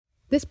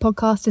This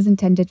podcast is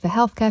intended for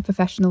healthcare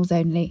professionals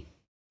only.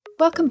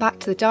 Welcome back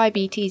to the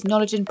Diabetes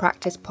Knowledge and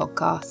Practice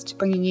podcast,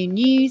 bringing you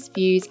news,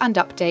 views and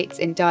updates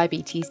in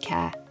diabetes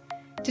care.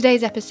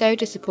 Today's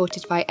episode is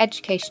supported by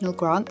educational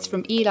grants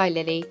from Eli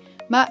Lilly,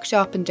 Merck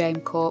Sharp &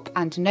 Dohme Corp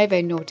and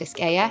Novo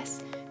Nordisk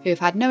AS, who have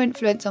had no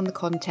influence on the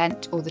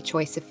content or the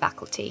choice of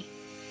faculty.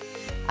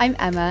 I'm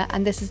Emma,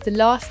 and this is the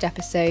last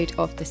episode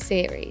of the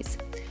series.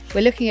 We're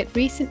looking at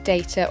recent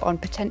data on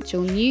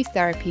potential new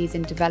therapies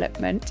in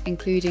development,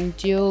 including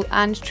dual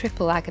and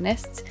triple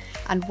agonists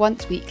and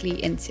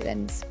once-weekly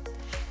insulins.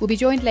 We'll be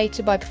joined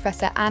later by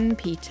Professor Anne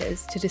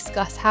Peters to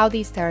discuss how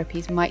these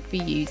therapies might be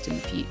used in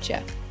the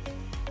future.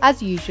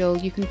 As usual,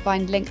 you can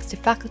find links to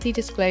faculty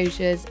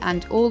disclosures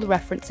and all the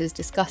references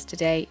discussed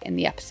today in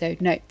the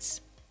episode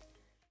notes.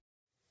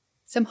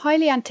 Some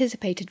highly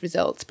anticipated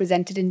results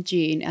presented in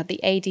June at the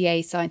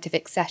ADA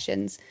Scientific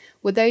Sessions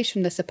were those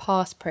from the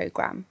SURPASS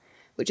programme,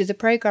 which is a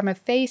programme of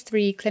Phase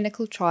 3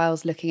 clinical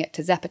trials looking at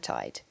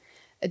tirzepatide,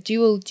 a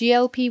dual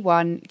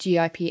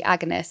GLP-1/GIP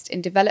agonist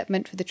in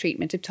development for the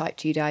treatment of type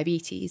 2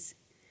 diabetes.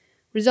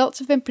 Results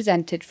have been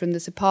presented from the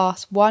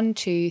SURPASS 1,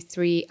 2,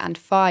 3 and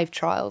 5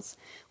 trials,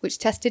 which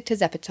tested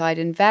tirzepatide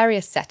in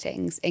various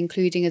settings,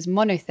 including as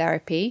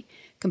monotherapy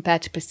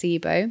compared to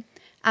placebo,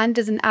 and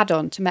as an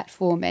add-on to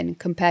metformin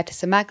compared to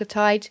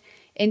semaglutide,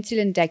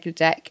 insulin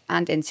degludec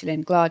and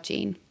insulin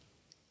glargine.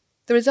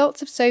 The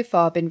results have so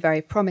far been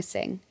very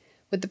promising,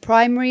 with the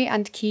primary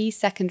and key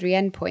secondary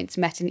endpoints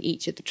met in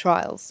each of the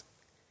trials.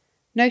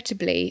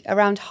 Notably,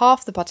 around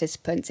half the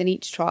participants in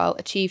each trial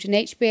achieved an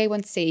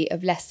HbA1c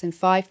of less than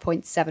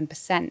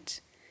 5.7%.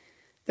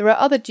 There are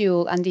other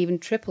dual and even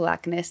triple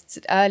agonists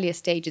at earlier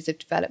stages of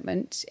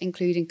development,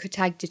 including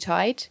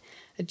cotagutide,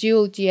 a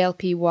dual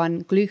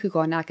GLP-1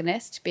 glucagon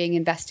agonist being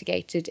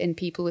investigated in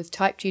people with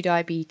type 2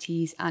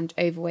 diabetes and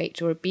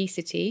overweight or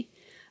obesity,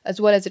 as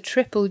well as a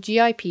triple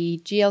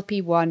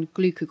GIP-GLP-1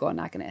 glucagon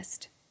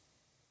agonist.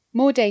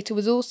 More data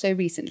was also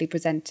recently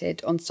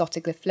presented on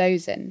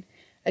sotagliflozin,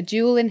 a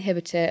dual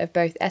inhibitor of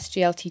both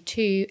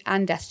SGLT2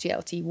 and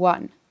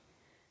SGLT1.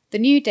 The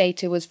new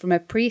data was from a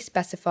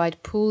pre-specified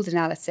pooled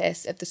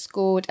analysis of the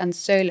SCORED and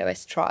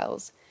SOLOIST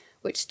trials,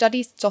 which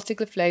studies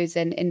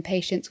sotagliflozin in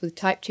patients with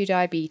type 2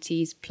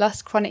 diabetes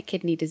plus chronic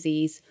kidney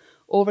disease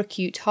or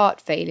acute heart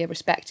failure,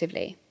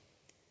 respectively.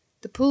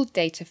 The pooled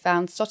data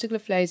found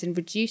sotagliflozin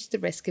reduced the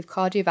risk of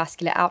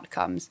cardiovascular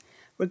outcomes,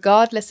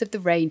 regardless of the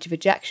range of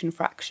ejection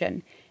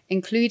fraction,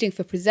 including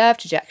for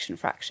preserved ejection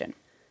fraction.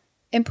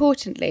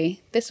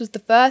 Importantly, this was the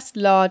first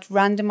large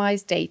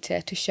randomised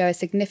data to show a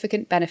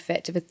significant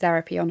benefit of a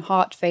therapy on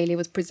heart failure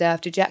with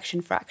preserved ejection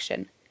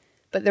fraction,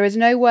 but there is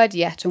no word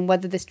yet on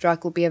whether this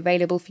drug will be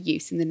available for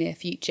use in the near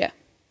future.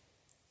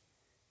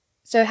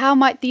 So how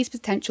might these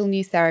potential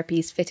new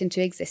therapies fit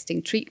into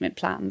existing treatment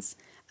plans,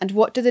 and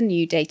what do the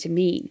new data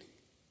mean?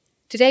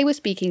 Today we're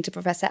speaking to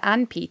Professor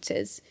Anne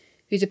Peters,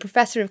 who's a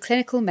professor of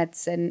clinical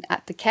medicine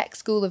at the Keck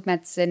School of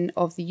Medicine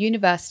of the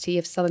University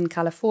of Southern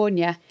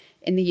California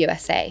in the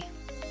USA.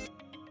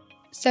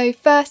 So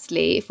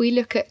firstly, if we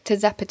look at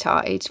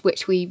tirzepatide,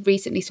 which we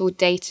recently saw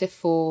data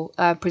for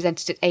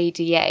presented at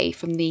ADA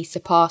from the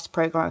SURPASS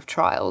programme of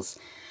trials,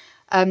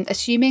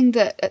 assuming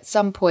that at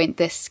some point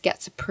this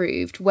gets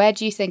approved, where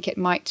do you think it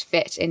might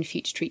fit in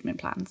future treatment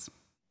plans?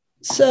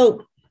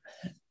 So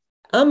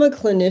I'm a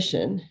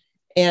clinician,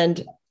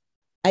 and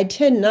I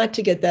tend not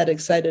to get that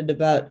excited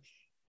about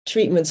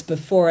treatments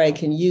before I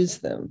can use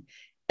them.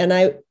 And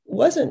I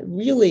wasn't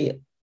really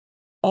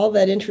all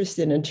that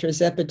interested in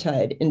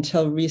tirzepatide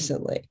until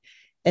recently.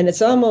 And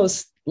it's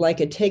almost like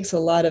it takes a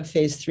lot of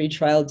phase 3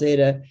 trial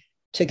data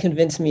to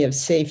convince me of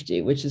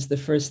safety, which is the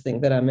first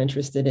thing that I'm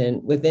interested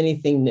in with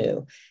anything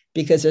new,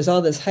 because there's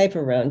all this hype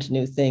around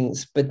new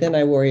things, but then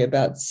I worry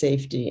about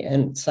safety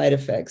and side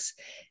effects.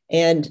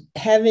 And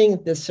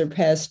having the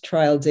SURPASS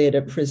trial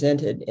data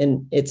presented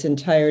in its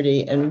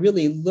entirety and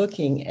really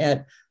looking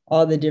at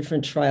all the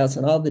different trials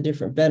and all the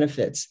different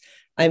benefits,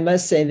 I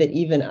must say that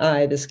even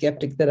I, the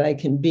skeptic that I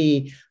can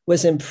be,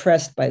 was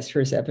impressed by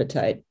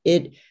tirzepatide.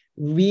 It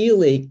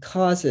really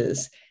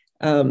causes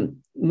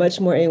much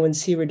more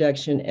A1C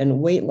reduction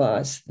and weight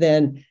loss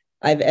than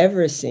I've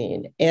ever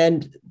seen.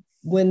 And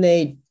when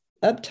they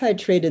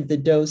up-titrated the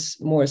dose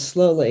more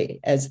slowly,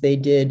 as they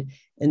did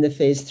in the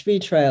phase 3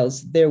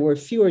 trials, there were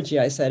fewer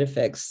GI side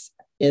effects.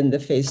 In the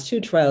phase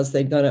 2 trials,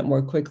 they'd gone up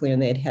more quickly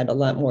and they'd had a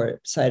lot more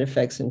side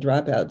effects and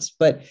dropouts.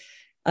 But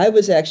I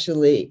was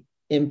actually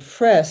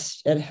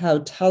impressed at how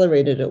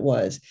tolerated it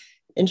was.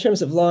 In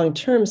terms of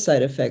long-term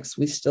side effects,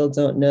 we still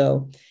don't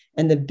know.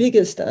 And the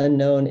biggest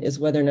unknown is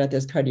whether or not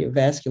there's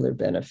cardiovascular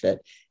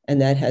benefit, and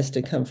that has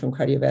to come from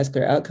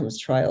cardiovascular outcomes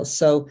trials.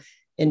 So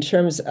in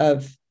terms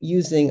of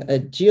using a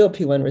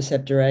GLP-1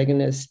 receptor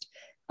agonist,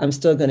 I'm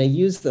still going to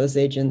use those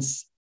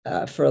agents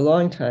for a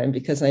long time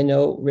because I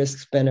know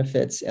risks,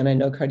 benefits, and I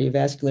know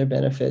cardiovascular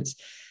benefits.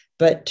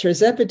 But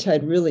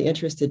tirzepatide really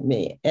interested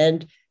me.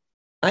 And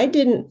I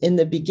didn't, in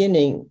the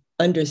beginning,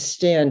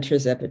 understand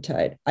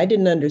tirzepatide. I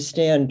didn't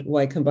understand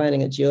why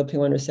combining a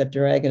GLP-1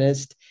 receptor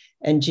agonist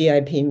and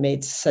GIP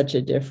made such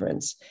a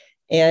difference.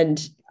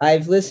 And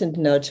I've listened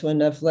now to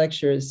enough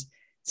lectures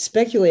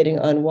speculating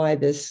on why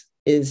this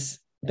is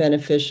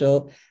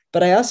beneficial.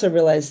 But I also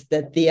realized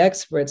that the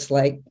experts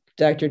like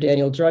Dr.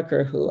 Daniel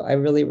Drucker, who I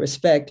really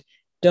respect,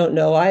 don't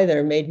know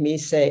either, made me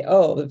say,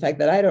 oh, the fact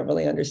that I don't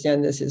really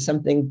understand this is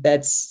something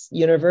that's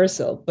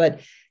universal.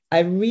 But I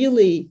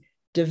really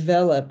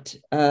developed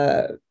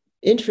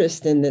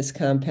interest in this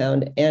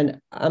compound, and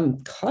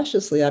I'm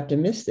cautiously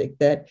optimistic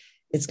that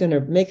it's going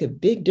to make a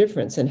big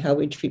difference in how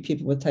we treat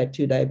people with type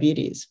 2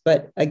 diabetes.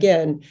 But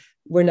again,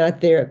 we're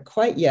not there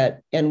quite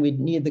yet, and we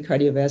need the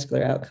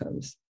cardiovascular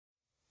outcomes.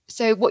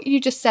 So what you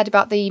just said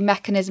about the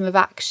mechanism of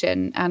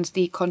action and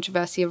the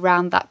controversy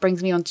around that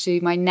brings me on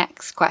to my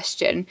next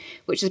question,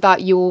 which is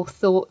about your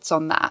thoughts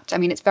on that. I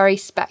mean, it's very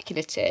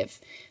speculative,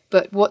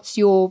 but what's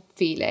your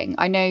feeling?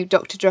 I know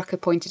Dr.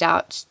 Drucker pointed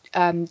out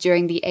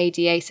during the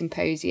ADA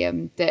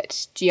symposium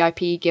that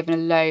GIP given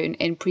alone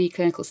in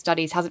preclinical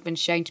studies hasn't been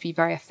shown to be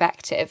very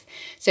effective.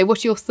 So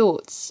what are your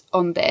thoughts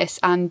on this?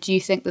 And do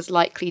you think there's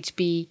likely to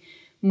be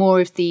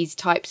more of these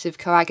types of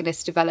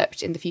coagonists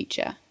developed in the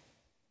future?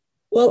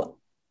 Well,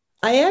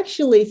 I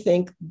actually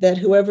think that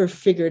whoever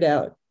figured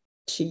out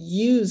to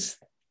use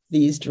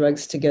these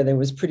drugs together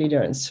was pretty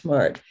darn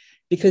smart,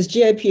 because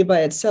GIP by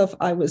itself,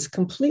 I was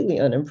completely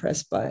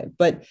unimpressed by.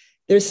 But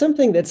there's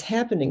something that's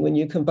happening when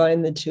you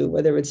combine the two,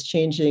 whether it's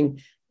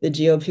changing the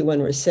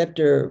GLP-1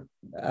 receptor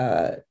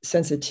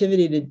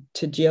sensitivity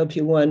to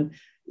GLP-1,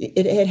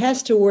 it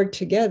has to work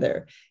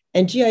together.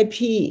 And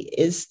GIP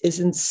is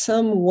in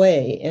some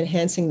way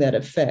enhancing that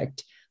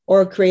effect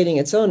or creating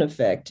its own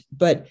effect,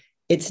 but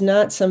it's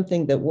not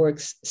something that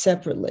works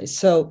separately.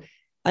 So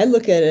I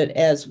look at it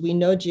as, we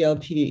know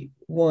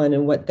GLP-1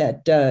 and what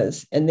that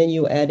does, and then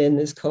you add in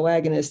this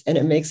coagonist and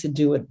it makes it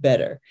do it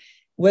better.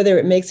 Whether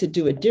it makes it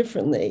do it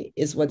differently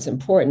is what's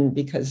important,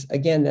 because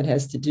again, that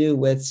has to do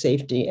with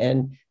safety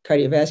and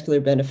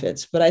cardiovascular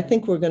benefits. But I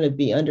think we're going to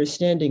be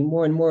understanding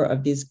more and more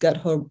of these gut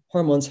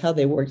hormones, how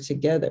they work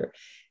together.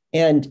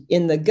 And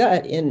in the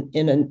gut, in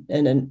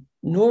a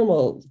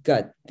normal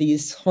gut,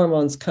 these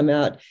hormones come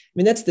out. I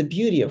mean, that's the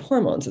beauty of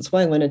hormones. It's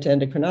why I went into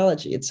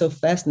endocrinology. It's so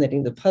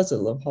fascinating, the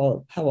puzzle of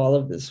how all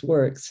of this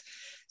works.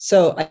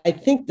 So I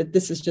think that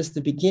this is just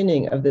the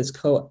beginning of this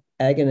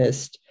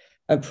coagonist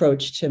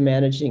approach to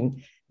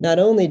managing not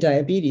only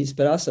diabetes,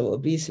 but also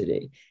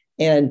obesity.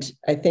 And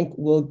I think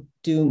we'll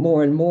do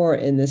more and more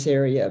in this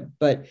area.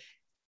 But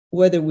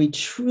whether we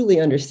truly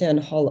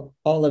understand how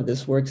all of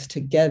this works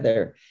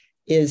together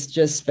is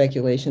just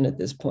speculation at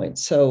this point.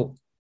 So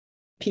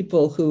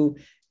people who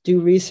do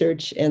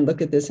research and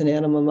look at this in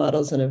animal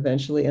models and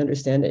eventually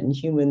understand it in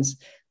humans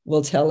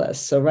will tell us.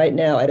 So right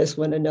now, I just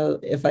want to know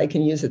if I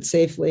can use it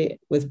safely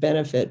with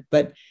benefit.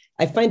 But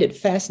I find it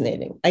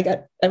fascinating.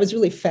 I was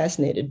really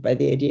fascinated by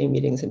the ADA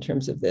meetings in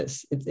terms of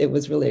this. It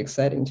was really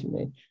exciting to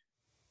me.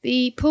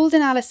 The pooled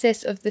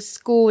analysis of the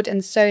SCORED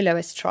and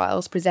SOLOIST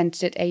trials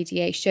presented at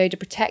ADA showed a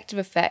protective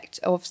effect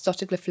of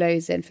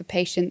sotagliflozin for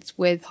patients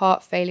with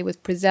heart failure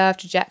with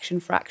preserved ejection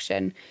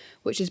fraction,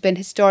 which has been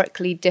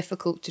historically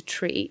difficult to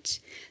treat.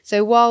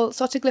 So while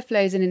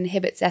sotagliflozin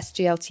inhibits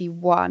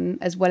SGLT1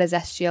 as well as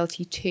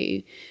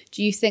SGLT2,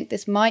 do you think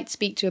this might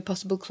speak to a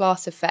possible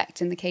class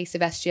effect in the case of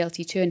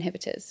SGLT2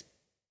 inhibitors?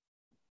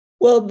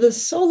 Well, the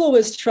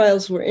SOLOIST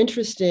trials were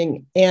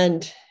interesting,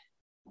 and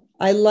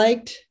I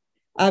liked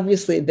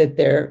obviously that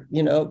they're,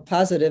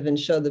 positive and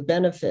show the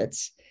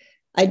benefits.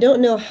 I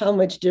don't know how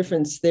much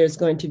difference there's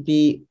going to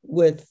be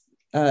with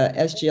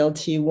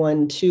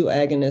SGLT1/2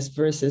 agonist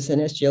versus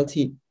an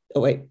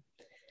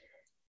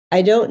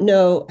I don't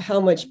know how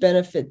much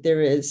benefit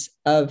there is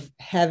of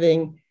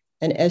having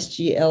an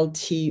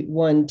SGLT1/2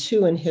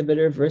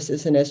 inhibitor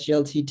versus an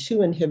SGLT2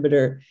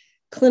 inhibitor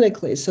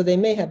clinically. So they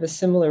may have a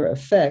similar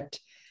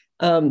effect.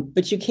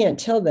 But you can't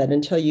tell that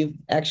until you've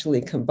actually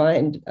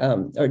combined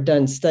or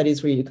done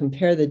studies where you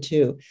compare the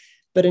two.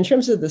 But in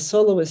terms of the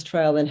SOLOIST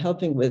trial and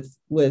helping with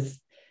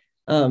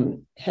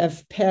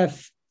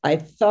HFpEF, I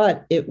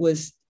thought it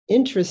was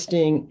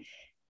interesting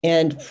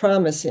and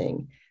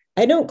promising.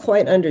 I don't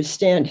quite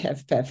understand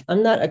HFpEF.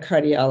 I'm not a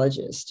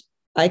cardiologist.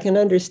 I can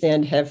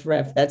understand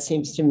HFrEF. That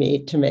seems to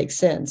me to make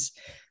sense.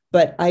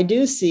 But I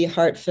do see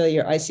heart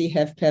failure. I see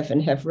HFpEF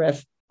and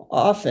HFrEF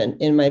often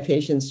in my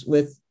patients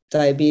with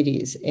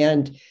diabetes,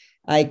 and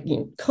I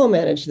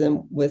co-manage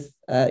them with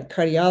a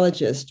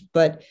cardiologist.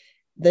 But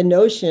the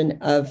notion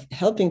of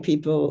helping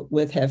people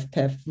with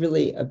HFpEF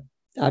really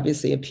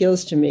obviously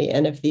appeals to me.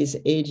 And if these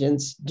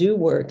agents do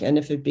work, and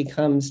if it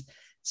becomes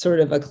sort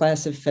of a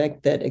class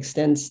effect that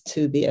extends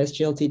to the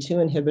SGLT2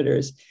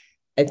 inhibitors,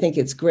 I think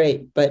it's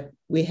great. But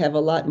we have a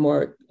lot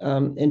more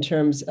in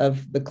terms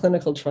of the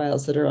clinical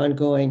trials that are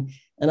ongoing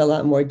and a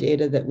lot more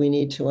data that we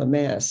need to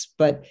amass.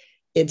 But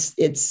it's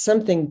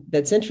something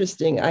that's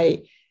interesting.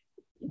 I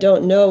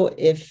don't know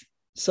if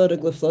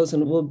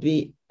sotagliflozin will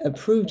be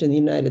approved in the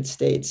United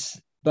States,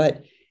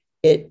 but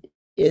it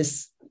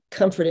is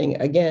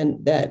comforting, again,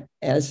 that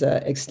as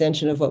an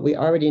extension of what we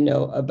already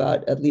know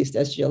about at least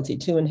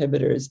SGLT2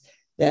 inhibitors,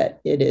 that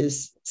it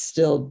is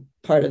still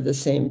part of the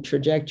same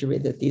trajectory,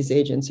 that these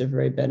agents are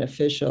very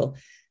beneficial.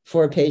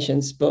 for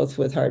patients both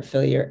with heart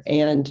failure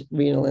and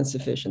renal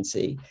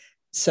insufficiency.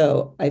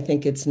 So I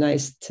think it's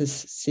nice to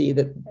see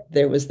that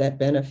there was that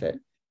benefit.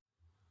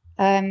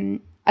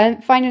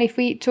 And finally, if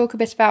we talk a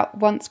bit about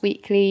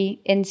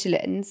once-weekly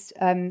insulins,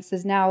 so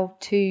there's now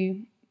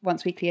 2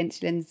 once-weekly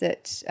insulins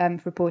that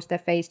reported their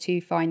phase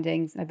 2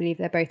 findings. I believe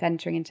they're both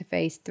entering into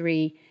phase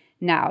 3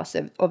 now.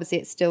 So obviously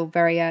it's still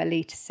very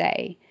early to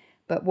say,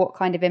 but what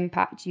kind of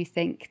impact do you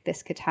think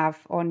this could have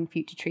on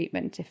future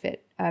treatment if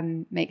it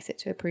makes it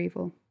to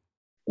approval?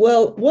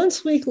 Well,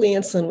 once weekly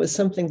insulin was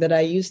something that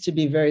I used to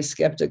be very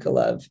skeptical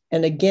of.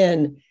 And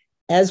again,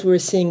 as we're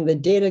seeing the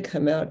data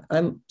come out,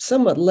 I'm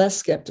somewhat less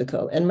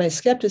skeptical. And my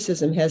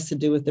skepticism has to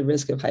do with the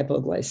risk of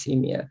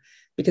hypoglycemia,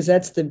 because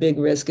that's the big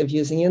risk of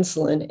using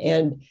insulin.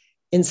 And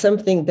in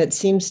something that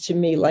seems to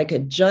me like a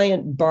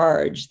giant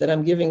barge that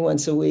I'm giving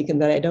once a week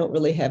and that I don't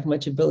really have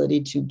much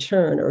ability to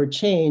turn or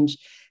change,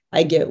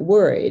 I get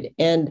worried.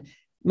 And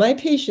my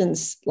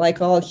patients,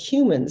 like all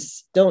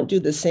humans, don't do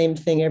the same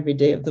thing every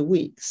day of the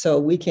week. So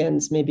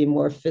weekends may be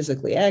more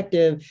physically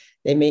active.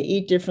 They may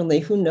eat differently,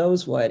 who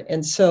knows what.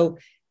 And so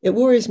it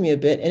worries me a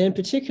bit. And in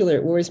particular,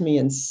 it worries me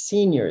in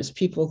seniors,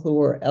 people who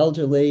are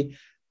elderly,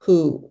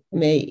 who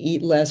may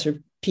eat less,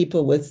 or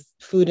people with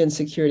food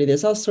insecurity.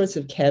 There's all sorts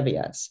of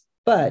caveats.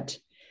 But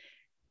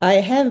I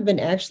have been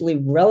actually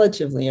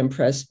relatively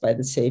impressed by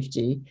the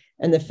safety,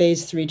 and the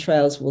phase 3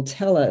 trials will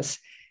tell us.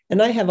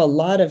 And I have a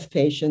lot of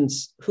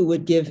patients who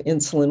would give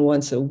insulin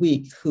once a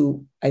week,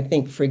 who I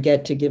think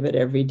forget to give it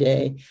every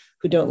day,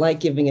 who don't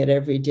like giving it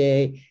every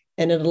day.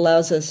 And it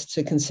allows us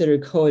to consider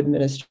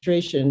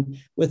co-administration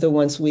with a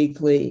once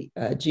weekly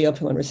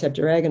GLP-1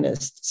 receptor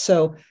agonist.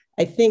 So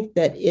I think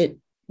that it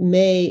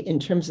may, in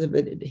terms of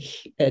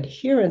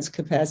adherence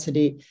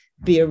capacity,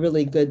 be a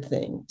really good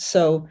thing.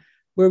 So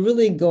we're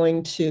really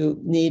going to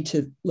need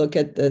to look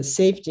at the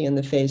safety in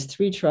the phase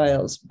 3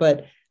 trials,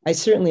 but I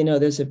certainly know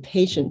there's a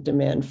patient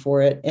demand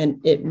for it,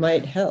 and it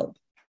might help.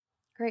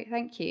 Great,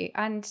 thank you.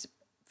 And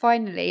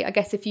finally, I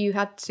guess if you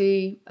had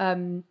to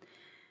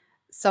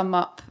sum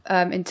up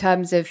in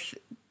terms of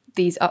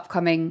these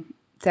upcoming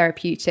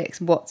therapeutics,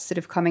 what's sort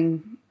of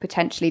coming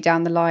potentially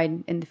down the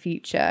line in the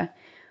future,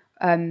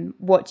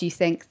 what do you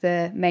think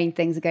the main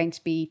things are going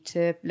to be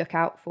to look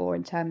out for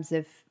in terms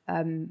of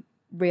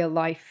real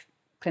life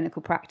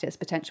clinical practice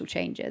potential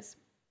changes?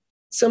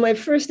 So my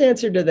first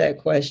answer to that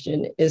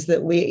question is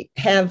that we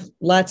have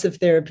lots of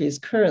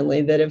therapies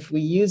currently that if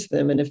we use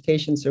them and if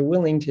patients are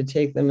willing to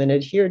take them and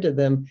adhere to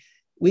them,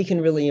 we can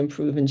really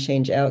improve and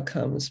change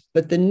outcomes.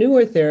 But the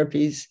newer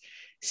therapies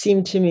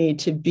seem to me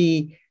to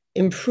be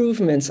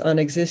improvements on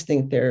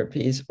existing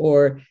therapies,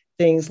 or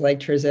things like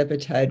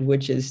tirzepatide,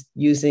 which is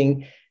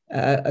using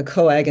a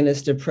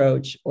co-agonist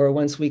approach, or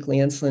once weekly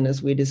insulin,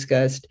 as we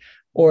discussed,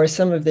 or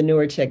some of the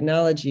newer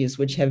technologies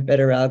which have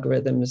better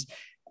algorithms,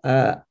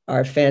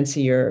 are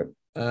fancier,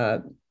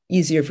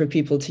 easier for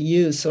people to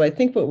use. So I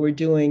think what we're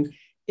doing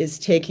is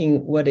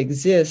taking what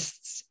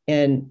exists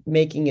and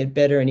making it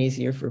better and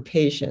easier for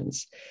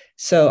patients.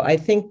 So I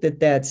think that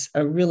that's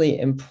a really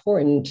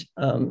important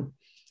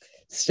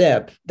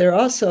step. There are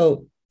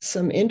also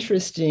some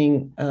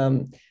interesting,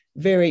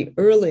 very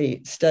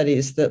early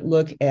studies that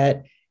look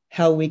at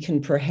how we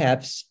can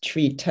perhaps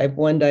treat type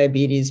 1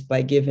 diabetes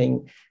by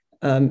giving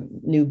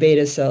new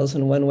beta cells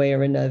in one way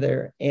or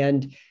another.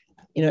 And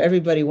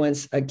everybody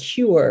wants a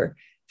cure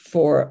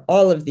for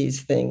all of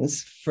these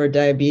things for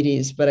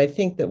diabetes. But I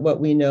think that what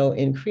we know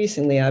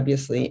increasingly,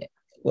 obviously,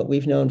 what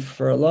we've known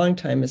for a long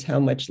time is how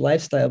much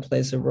lifestyle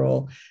plays a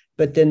role.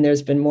 But then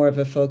there's been more of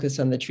a focus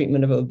on the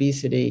treatment of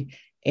obesity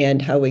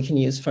and how we can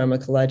use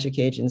pharmacologic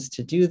agents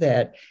to do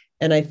that.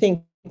 And I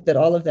think that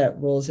all of that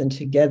rolls in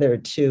together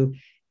to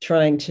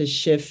trying to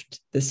shift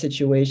the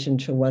situation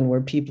to one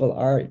where people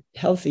are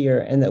healthier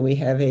and that we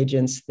have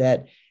agents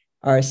that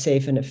are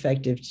safe and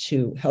effective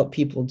to help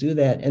people do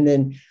that. And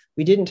then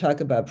we didn't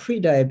talk about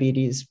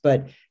prediabetes,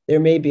 but there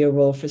may be a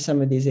role for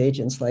some of these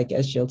agents like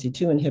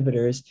SGLT2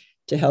 inhibitors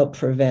to help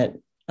prevent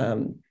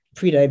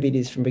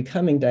prediabetes from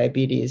becoming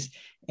diabetes.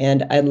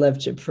 And I'd love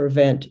to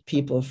prevent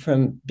people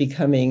from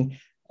becoming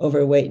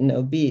overweight and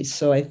obese.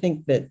 So I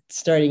think that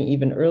starting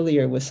even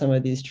earlier with some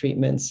of these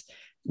treatments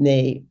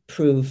may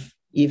prove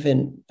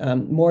even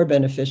more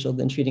beneficial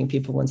than treating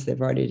people once they've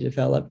already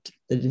developed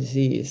the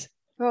disease.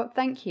 Well,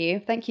 thank you.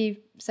 Thank you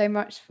so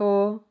much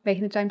for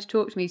making the time to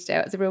talk to me today.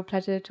 It was a real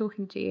pleasure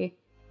talking to you.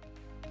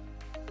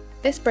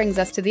 This brings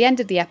us to the end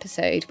of the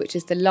episode, which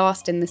is the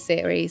last in the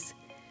series.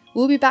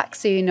 We'll be back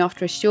soon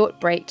after a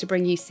short break to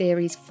bring you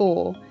Series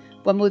 4,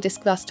 when we'll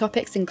discuss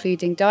topics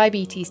including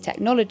diabetes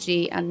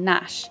technology and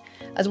NASH,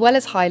 as well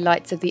as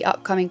highlights of the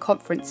upcoming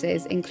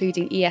conferences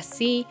including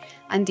ESC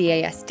and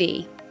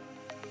DASD.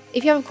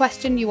 If you have a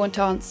question you want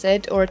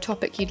answered or a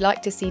topic you'd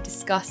like to see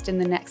discussed in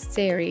the next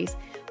series,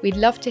 we'd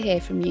love to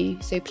hear from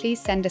you, so please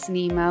send us an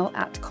email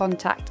at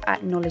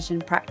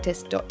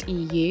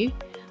contact@knowledgeandpractice.eu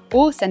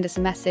or send us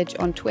a message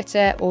on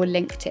Twitter or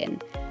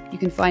LinkedIn. You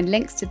can find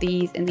links to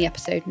these in the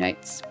episode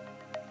notes.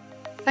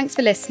 Thanks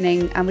for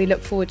listening, and we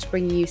look forward to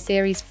bringing you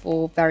Series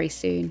 4 very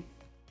soon.